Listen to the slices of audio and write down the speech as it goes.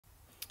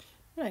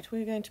Right,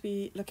 we're going to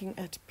be looking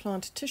at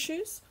plant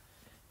tissues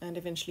and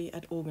eventually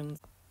at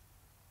organs.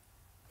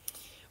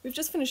 We've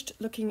just finished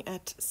looking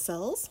at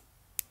cells.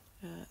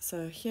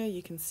 So here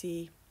you can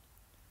see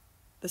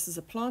this is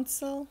a plant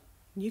cell,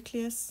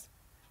 nucleus,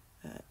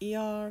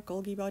 ER,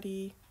 Golgi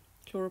body,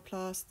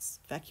 chloroplasts,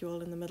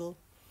 vacuole in the middle.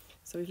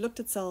 So we've looked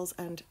at cells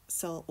and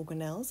cell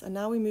organelles, and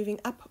now we're moving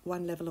up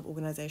one level of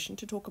organization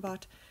to talk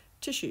about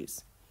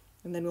tissues.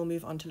 And then we'll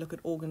move on to look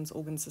at organs,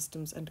 organ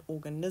systems, and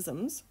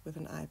organisms, with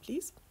an I,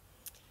 please.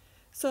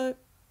 So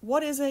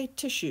what is a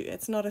tissue?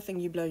 It's not a thing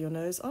you blow your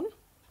nose on.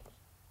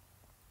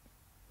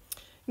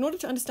 In order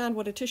to understand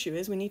what a tissue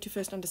is, we need to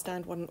first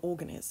understand what an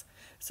organ is.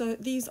 So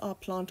these are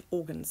plant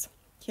organs.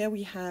 Here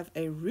we have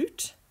a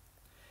root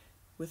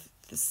with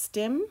the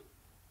stem,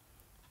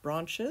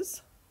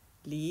 branches,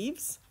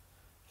 leaves,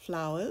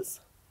 flowers,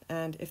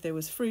 and if there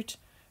was fruit,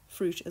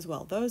 fruit as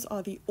well. Those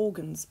are the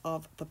organs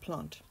of the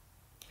plant.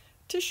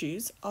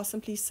 Tissues are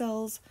simply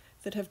cells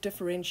that have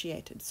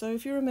differentiated. So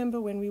if you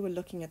remember when we were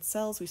looking at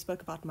cells, we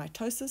spoke about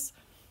mitosis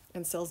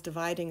and cells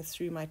dividing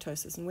through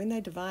mitosis. And when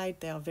they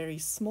divide, they are very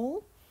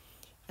small.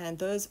 And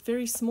those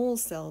very small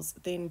cells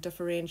then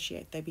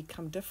differentiate. They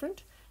become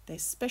different, they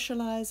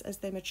specialize as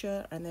they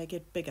mature, and they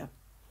get bigger.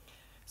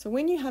 So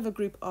when you have a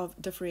group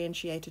of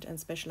differentiated and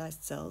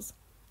specialized cells,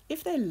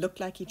 if they look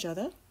like each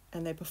other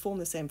and they perform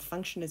the same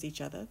function as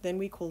each other, then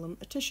we call them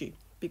a tissue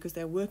because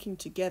they're working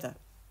together.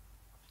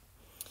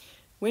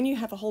 When you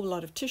have a whole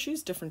lot of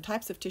tissues, different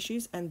types of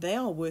tissues, and they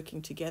are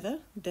working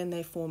together, then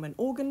they form an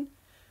organ.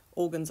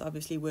 Organs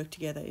obviously work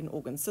together in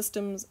organ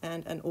systems,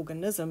 and an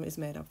organism is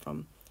made up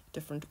from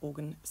different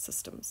organ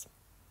systems.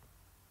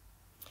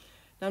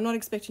 Now, I'm not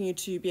expecting you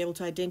to be able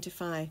to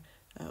identify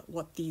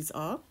what these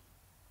are,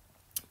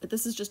 but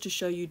this is just to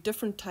show you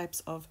different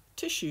types of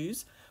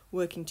tissues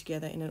working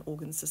together in an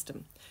organ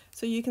system.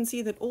 So you can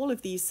see that all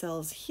of these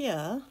cells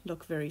here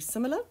look very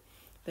similar.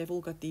 They've all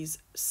got these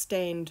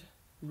stained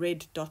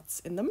red dots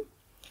in them.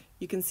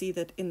 You can see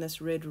that in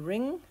this red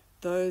ring,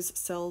 those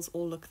cells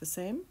all look the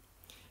same.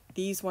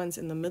 These ones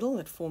in the middle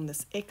that form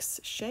this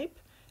X shape,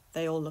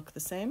 they all look the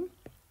same.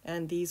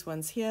 And these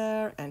ones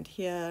here and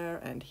here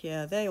and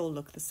here, they all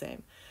look the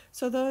same.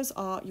 So those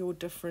are your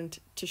different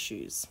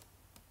tissues.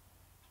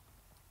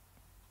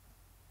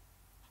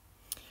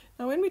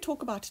 Now, when we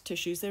talk about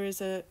tissues, there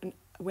is a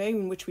way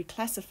in which we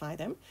classify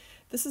them.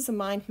 This is a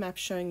mind map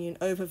showing you an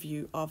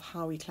overview of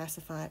how we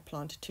classify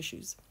plant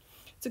tissues.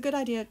 It's a good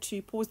idea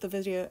to pause the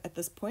video at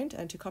this point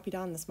and to copy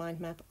down this mind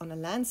map on a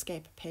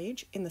landscape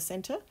page in the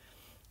center,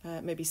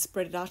 maybe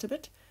spread it out a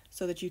bit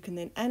so that you can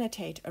then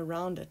annotate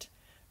around it.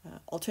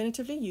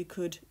 Alternatively, you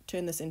could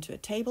turn this into a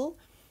table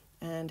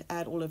and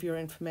add all of your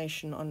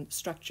information on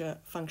structure,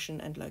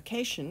 function, and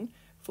location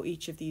for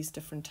each of these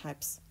different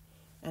types,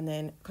 and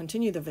then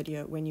continue the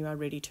video when you are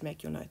ready to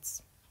make your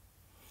notes.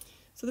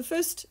 So the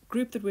first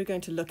group that we're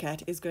going to look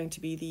at is going to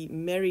be the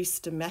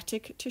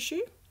meristematic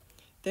tissue.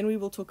 Then we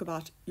will talk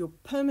about your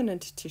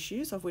permanent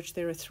tissues, of which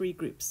there are three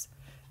groups: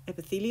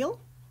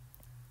 epithelial,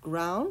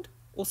 ground,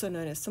 also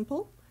known as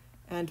simple,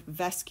 and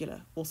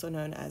vascular, also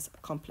known as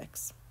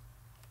complex.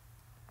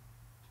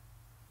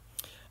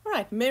 All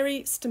right,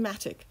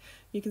 meristematic.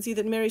 You can see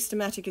that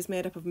meristematic is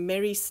made up of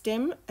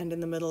meristem, and in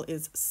the middle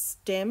is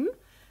stem.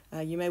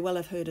 You may well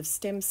have heard of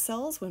stem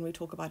cells when we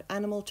talk about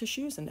animal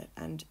tissues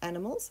and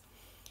animals.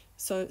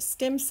 So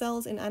stem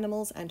cells in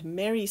animals and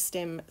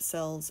meristem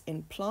cells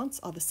in plants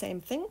are the same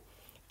thing.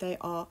 They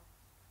are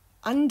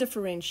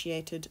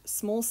undifferentiated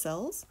small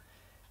cells,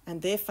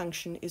 and their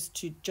function is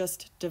to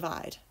just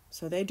divide.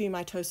 So they do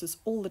mitosis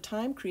all the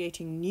time,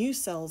 creating new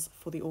cells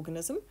for the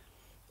organism,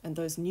 and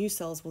those new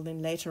cells will then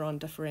later on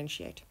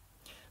differentiate.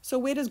 So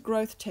where does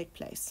growth take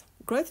place?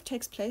 Growth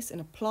takes place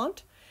in a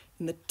plant,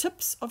 in the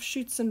tips of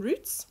shoots and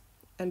roots,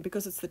 and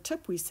because it's the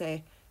tip, we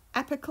say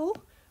apical,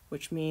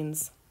 which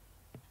means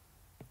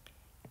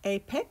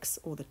apex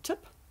or the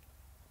tip,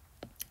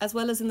 as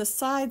well as in the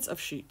sides of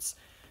shoots,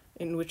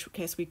 in which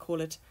case we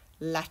call it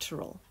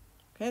lateral.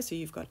 Okay, so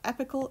you've got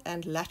apical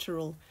and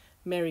lateral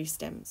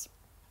meristems.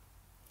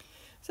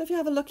 So if you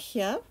have a look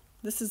here,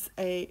 this is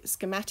a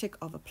schematic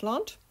of a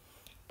plant.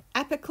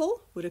 Apical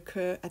would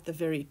occur at the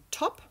very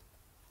top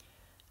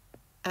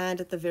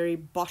and at the very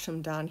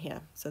bottom down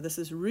here. So this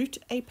is root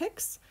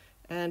apex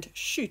and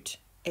shoot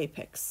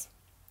apex.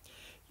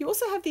 You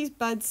also have these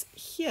buds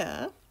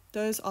here.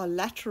 Those are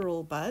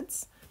lateral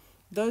buds.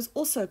 Those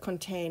also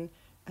contain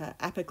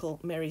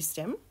apical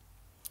meristem.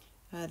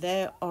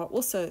 They are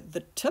also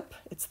the tip.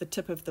 It's the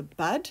tip of the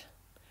bud.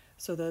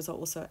 So those are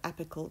also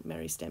apical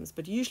meristems.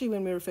 But usually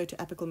when we refer to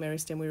apical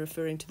meristem, we're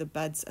referring to the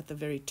buds at the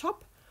very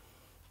top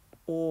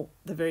or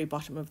the very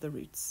bottom of the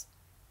roots.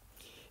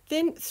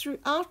 Then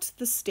throughout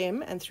the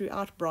stem and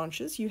throughout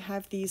branches, you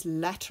have these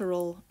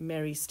lateral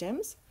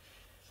meristems.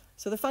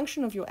 So the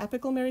function of your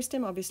apical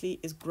meristem obviously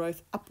is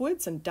growth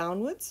upwards and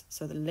downwards,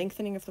 so the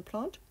lengthening of the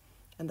plant.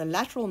 And the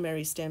lateral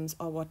meristems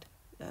are what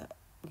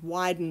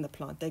widen the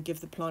plant. They give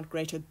the plant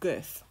greater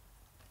girth.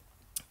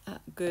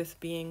 Girth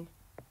being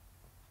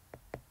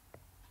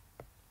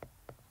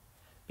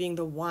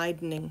the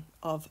widening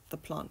of the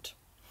plant.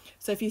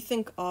 So if you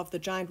think of the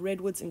giant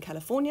redwoods in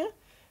California,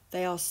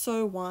 they are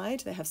so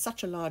wide, they have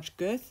such a large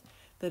girth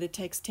that it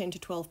takes 10 to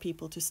 12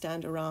 people to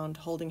stand around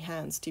holding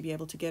hands to be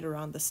able to get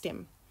around the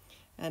stem.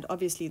 And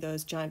obviously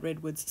those giant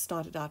redwoods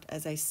started out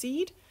as a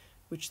seed,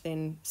 which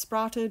then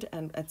sprouted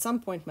and at some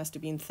point must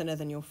have been thinner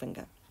than your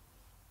finger.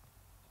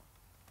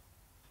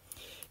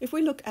 If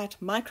we look at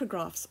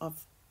micrographs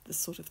of this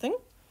sort of thing,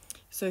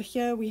 so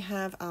here we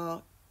have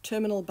our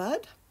terminal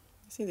bud.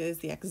 See, there's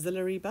the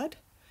axillary bud.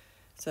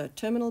 So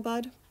terminal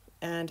bud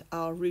and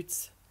our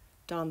roots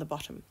down the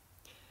bottom.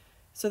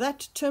 So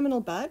that terminal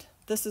bud,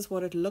 this is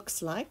what it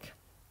looks like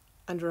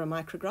under a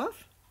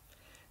micrograph.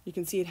 You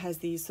can see it has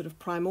these sort of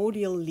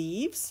primordial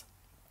leaves,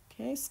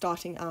 okay,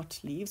 starting out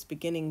leaves,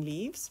 beginning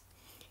leaves,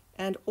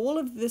 and all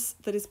of this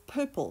that is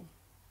purple,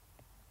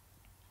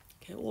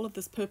 okay, all of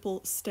this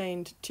purple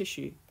stained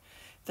tissue,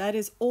 that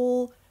is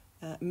all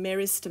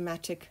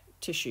meristematic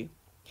tissue.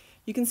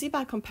 You can see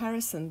by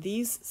comparison,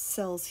 these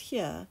cells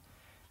here,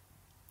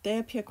 they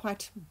appear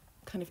quite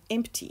kind of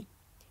empty,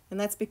 and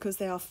that's because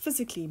they are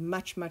physically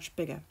much, much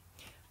bigger.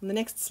 On the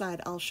next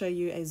slide, I'll show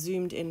you a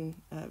zoomed in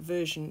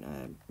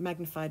version,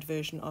 magnified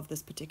version of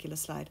this particular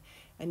slide,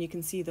 and you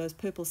can see those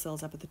purple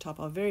cells up at the top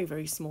are very,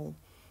 very small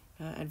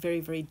and very,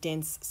 very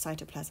dense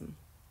cytoplasm.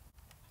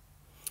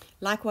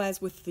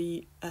 Likewise with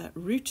the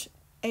root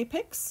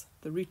apex,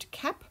 the root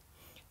cap,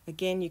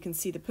 again you can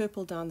see the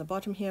purple down the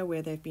bottom here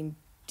where they've been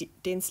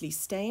densely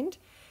stained.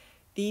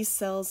 These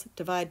cells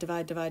divide,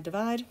 divide, divide,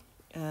 divide.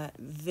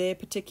 There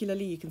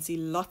particularly you can see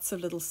lots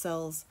of little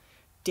cells,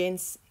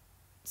 dense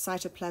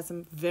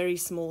cytoplasm, very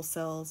small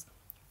cells,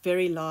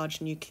 very large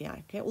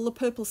nuclei. Okay? All the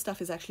purple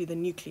stuff is actually the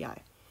nuclei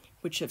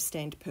which have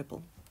stained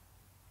purple.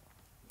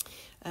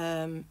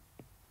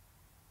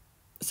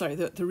 Sorry,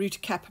 the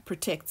root cap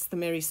protects the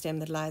meristem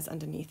that lies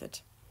underneath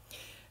it.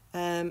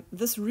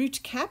 This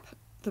root cap,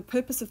 the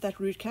purpose of that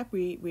root cap,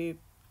 we're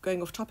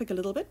going off topic a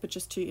little bit, but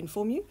just to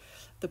inform you,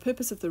 the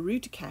purpose of the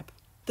root cap,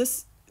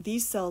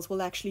 these cells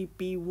will actually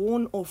be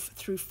worn off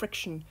through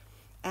friction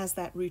as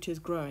that root is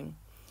growing.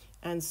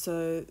 And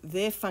so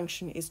their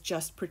function is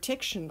just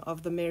protection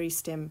of the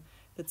meristem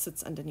that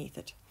sits underneath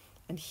it.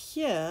 And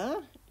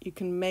here you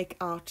can make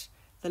out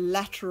the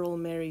lateral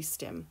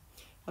meristem.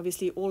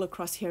 Obviously all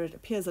across here it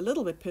appears a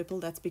little bit purple.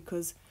 That's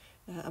because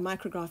a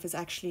micrograph is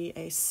actually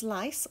a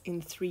slice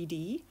in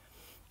 3D.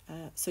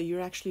 So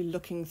you're actually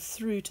looking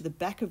through to the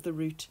back of the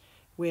root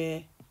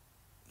where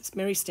this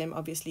meristem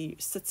obviously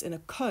sits in a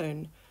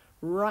cone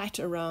right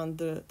around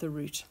the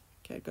root.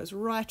 Okay, it goes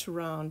right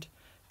around.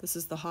 This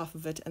is the half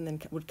of it, and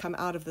then would come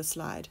out of the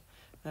slide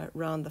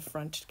round the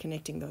front,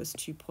 connecting those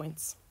 2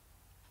 points.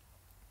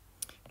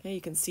 Okay,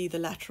 you can see the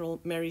lateral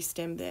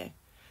meristem there.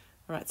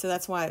 All right, so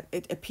that's why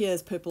it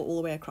appears purple all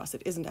the way across.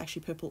 It isn't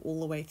actually purple all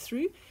the way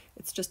through.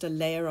 It's just a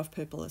layer of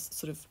purple. It's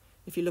sort of,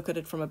 if you look at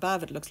it from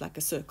above, it looks like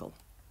a circle.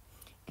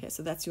 Okay,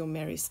 so that's your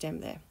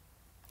meristem there.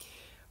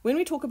 When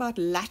we talk about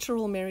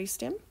lateral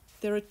meristem,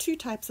 there are 2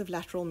 types of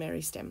lateral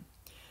meristem.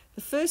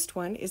 The first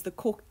one is the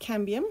cork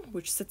cambium,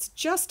 which sits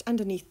just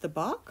underneath the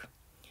bark,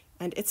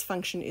 and its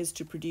function is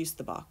to produce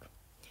the bark.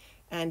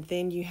 And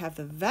then you have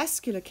the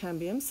vascular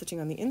cambium sitting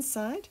on the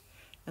inside,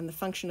 and the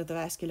function of the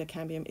vascular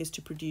cambium is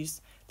to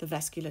produce the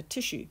vascular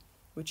tissue,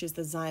 which is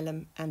the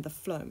xylem and the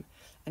phloem.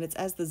 And it's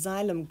as the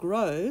xylem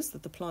grows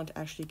that the plant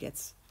actually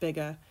gets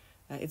bigger,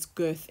 its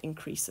girth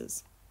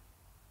increases.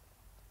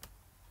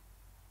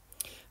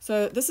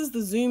 So this is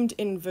the zoomed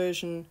in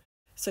version.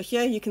 So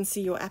here you can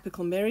see your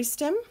apical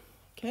meristem.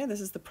 Okay,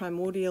 this is the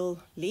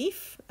primordial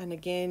leaf, and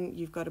again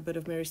you've got a bit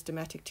of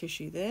meristematic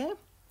tissue there.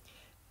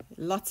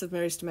 Lots of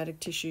meristematic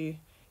tissue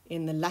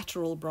in the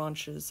lateral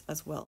branches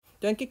as well.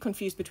 Don't get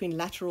confused between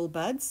lateral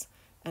buds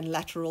and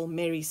lateral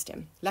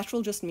meristem.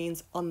 Lateral just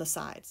means on the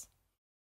sides.